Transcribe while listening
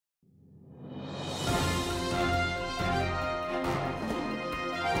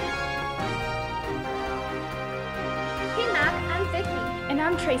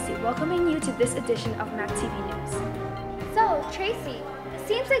Tracy, welcoming you to this edition of MacTV News. So, Tracy, it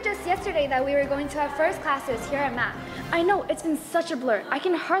seems like just yesterday that we were going to have first classes here at Mac. I know, it's been such a blur. I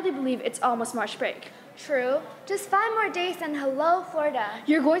can hardly believe it's almost March break. True. Just 5 more days and hello, Florida.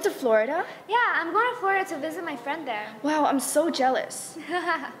 You're going to Florida? Yeah, I'm going to Florida to visit my friend there. Wow, I'm so jealous.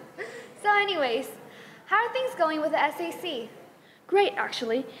 So anyways, how are things going with the SAC? Great,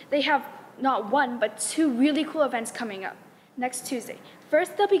 actually. They have not one, but 2 really cool events coming up. Next Tuesday.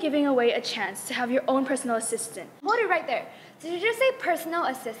 First, they'll be giving away a chance to have your own personal assistant. Hold it right there. Did you just say personal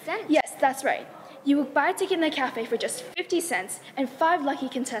assistant? Yes, that's right. You will buy a ticket in the cafe for just 50 cents, and 5 lucky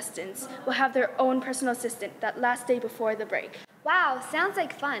contestants will have their own personal assistant that last day before the break. Wow, sounds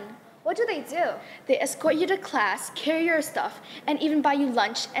like fun. What do they do? They escort you to class, carry your stuff, and even buy you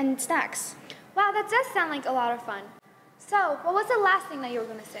lunch and snacks. Wow, that does sound like a lot of fun. So, what was the last thing that you were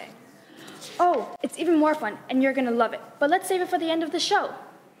going to say? Oh, it's even more fun, and you're going to love it. But let's save it for the end of the show.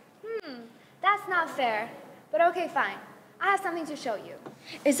 That's not fair. But okay, fine. I have something to show you.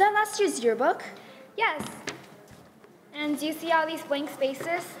 Is that last year's yearbook? Yes. And do you see all these blank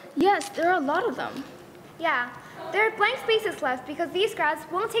spaces? Yes, there are a lot of them. Yeah, there are blank spaces left because these grads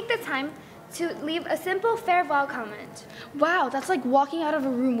won't take the time to leave a simple farewell comment. Wow, that's like walking out of a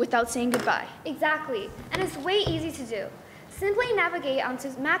room without saying goodbye. Exactly, and it's way easy to do. Simply navigate onto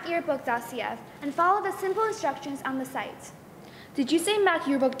macyearbook.cf and follow the simple instructions on the site. Did you say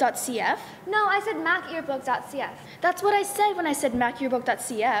macyearbook.cf? No, I said macyearbook.cf. That's what I said when I said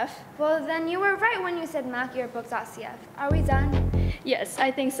macyearbook.cf. Well, then you were right when you said macyearbook.cf. Are we done? Yes, I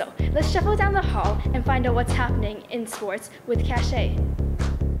think so. Let's shuffle down the hall and find out what's happening in sports with Kashay.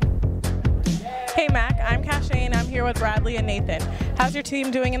 Hey Mac, I'm Kashay and I'm here with Bradley and Nathan. How's your team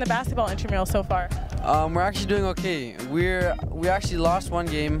doing in the basketball intramural so far? We're actually doing okay. We actually lost one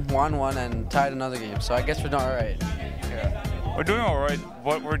game, won one, and tied another game. So I guess we're doing all right. Yeah, we're doing all right.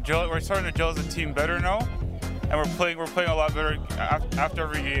 But we're starting to gel as a team better now, and we're playing a lot better after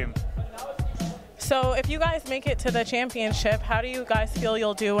every game. So if you guys make it to the championship, how do you guys feel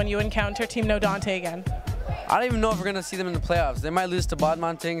you'll do when you encounter Team No Dante again? I don't even know if we're gonna see them in the playoffs. They might lose to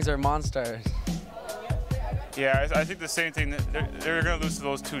Bodmontings or Monstars. Yeah, I think the same thing. They're going to lose to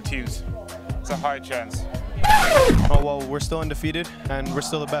those 2 teams. It's a high chance. Oh, well, we're still undefeated, and we're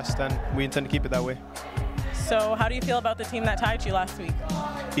still the best, and we intend to keep it that way. So how do you feel about the team that tied you last week?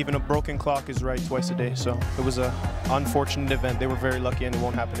 Even a broken clock is right twice a day, so it was an unfortunate event. They were very lucky, and it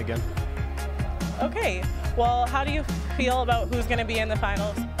won't happen again. Okay, well, how do you feel about who's going to be in the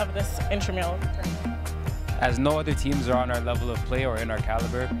finals of this intramural tournament? As no other teams are on our level of play or in our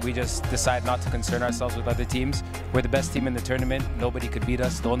caliber, we just decide not to concern ourselves with other teams. We're the best team in the tournament. Nobody could beat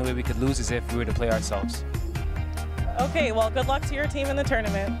us. The only way we could lose is if we were to play ourselves. Okay, well, good luck to your team in the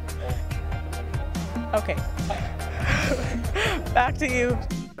tournament. Okay. Back to you.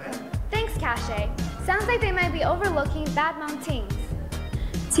 Thanks, Kashay. Sounds like they might be overlooking Bodmontings.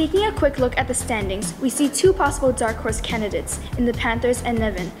 Taking a quick look at the standings, we see 2 possible dark horse candidates in the Panthers and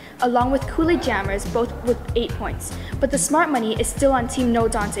Niven, along with Kool-Aid Jammers, both with 8 points. But the smart money is still on Team No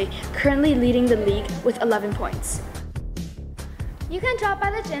Dante, currently leading the league with 11 points. You can drop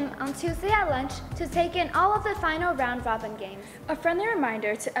by the gym on Tuesday at lunch to take in all of the final round-robin games. A friendly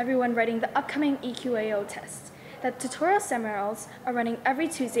reminder to everyone writing the upcoming EQAO test that tutorial seminars are running every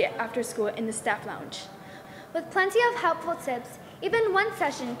Tuesday after school in the staff lounge. With plenty of helpful tips, even one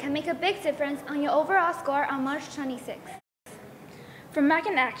session can make a big difference on your overall score on March 26th. From Mac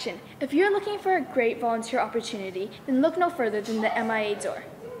in Action, if you're looking for a great volunteer opportunity, then look no further than the MIA door.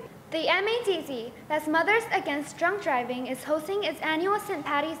 The MADZ, that's Mothers Against Drunk Driving, is hosting its annual St.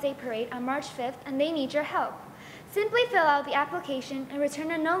 Patty's Day Parade on March 5th, and they need your help. Simply fill out the application and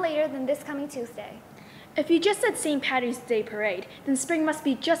return it no later than this coming Tuesday. If you just said St. Patty's Day Parade, then spring must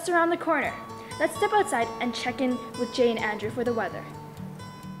be just around the corner. Let's step outside and check in with Jay and Andrew for the weather.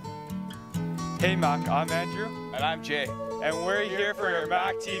 Hey Mac, I'm Andrew. And I'm Jay. And we're here for your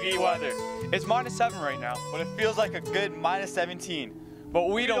MacTV weather. It's -7 right now, but it feels like a good -17. But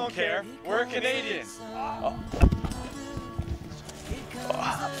we don't care. We're Canadians.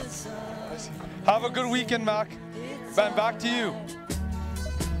 Have a good weekend, Mac. Ben, back to you.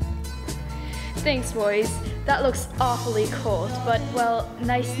 Thanks, boys. That looks awfully cold, but, well,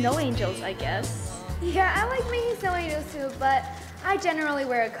 nice snow angels, I guess. Yeah, I like making snow angels too, but I generally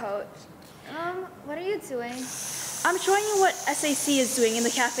wear a coat. What are you doing? I'm showing you what SAC is doing in the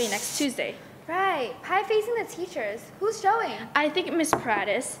cafe next Tuesday. Right, pie-facing the teachers. Who's showing? I think Miss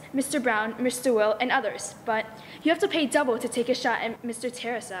Prattis, Mr. Brown, Mr. Will, and others, but you have to pay double to take a shot at Mr.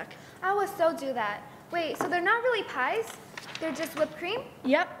 Tarasak. I would so do that. Wait, so they're not really pies? They're just whipped cream?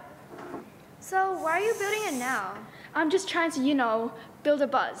 Yep. So why are you building it now? I'm just trying to, you know, build a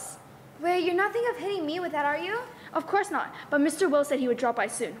buzz. Wait, you're not thinking of hitting me with that, are you? Of course not, but Mr. Will said he would drop by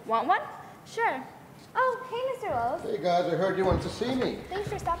soon. Want one? Sure. Oh, hey, Mr. Wells. Hey guys, I heard you wanted to see me. Thanks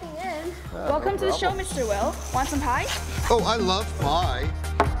for stopping in. Welcome to the show, Mr. Will. Want some pie? Oh, I love pie.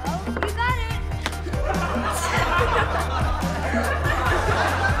 Oh, you got it.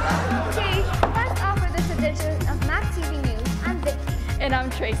 Okay, that's all for this edition of MacTV News. I'm Vicky. And I'm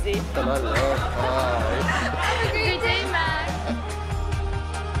Tracy. And I love pie.